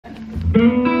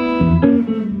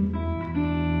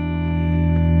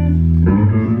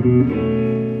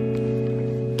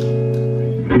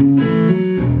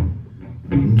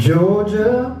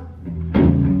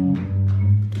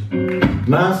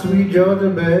sweet Georgia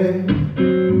Bay.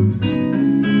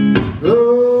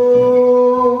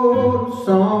 Oh, the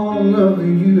song of the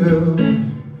youth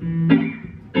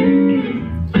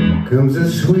comes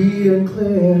as sweet and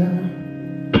clear,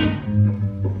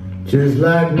 just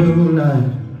like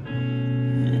moonlight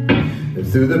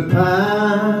through the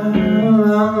pine.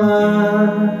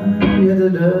 Yes,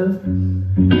 it does.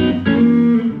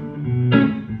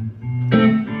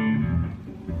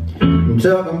 I'm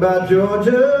talking about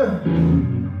Georgia,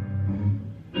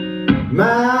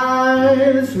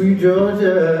 my sweet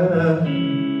Georgia.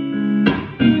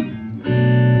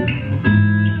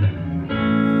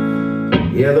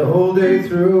 Yeah, the whole day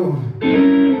through,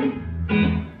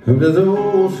 this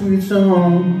old sweet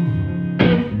song,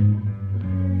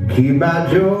 keep my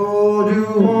Georgia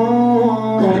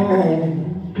on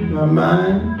my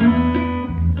mind.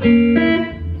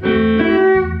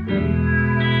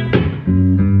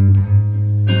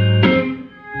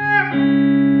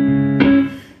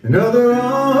 Another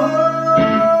arms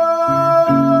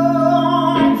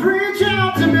reach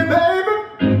out to me, baby.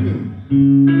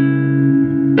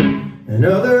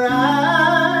 Another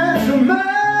eyes from mine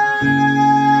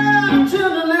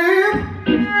tenderly,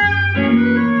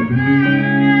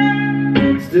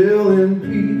 still in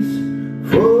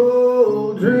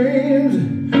peaceful dreams,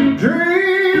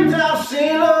 dreams I've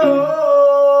seen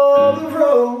all the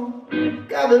road.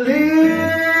 Gotta lead,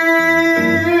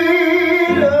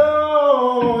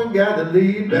 oh, gotta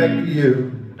lead back to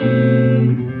you.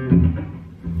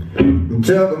 I'm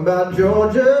talking about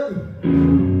Georgia,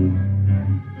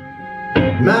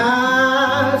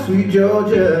 my sweet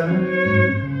Georgia.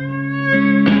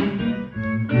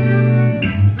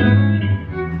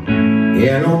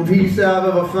 Yeah, no peace I've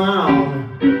ever found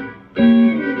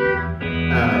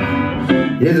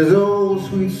is this old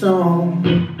sweet song.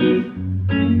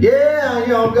 Yeah,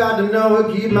 y'all got to know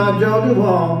it, keep my Georgia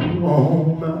warm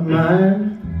on my mind.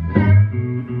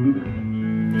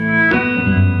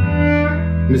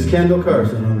 Miss Kendel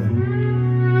Carson on there.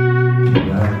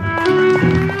 Wow.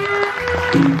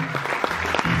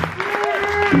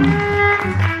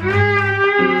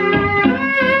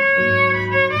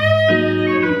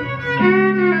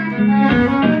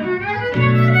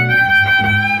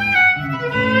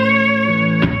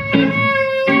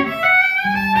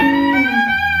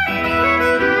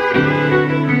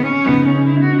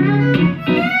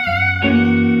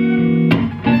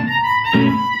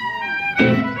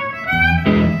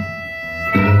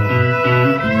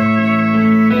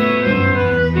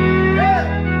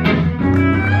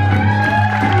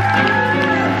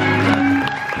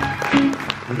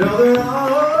 Another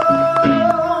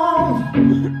arms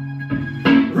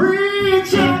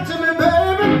reach out to me,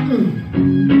 baby.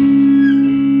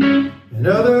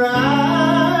 Another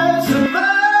eyes of mine,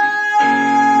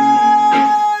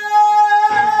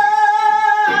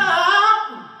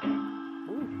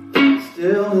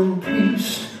 still in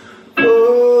peace.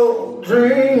 Oh,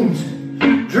 dreams,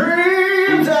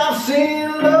 dreams I've seen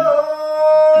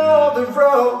along the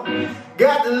road.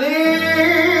 Got to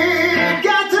leave,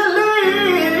 got to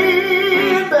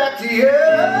leave back to you.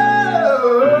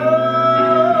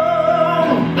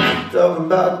 Talking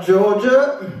about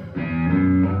Georgia,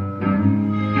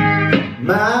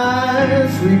 my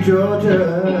sweet Georgia.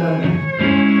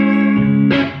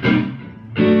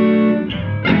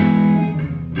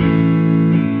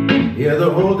 Yeah, the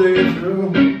whole day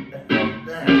through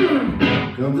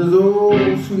comes this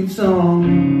old sweet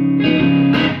song.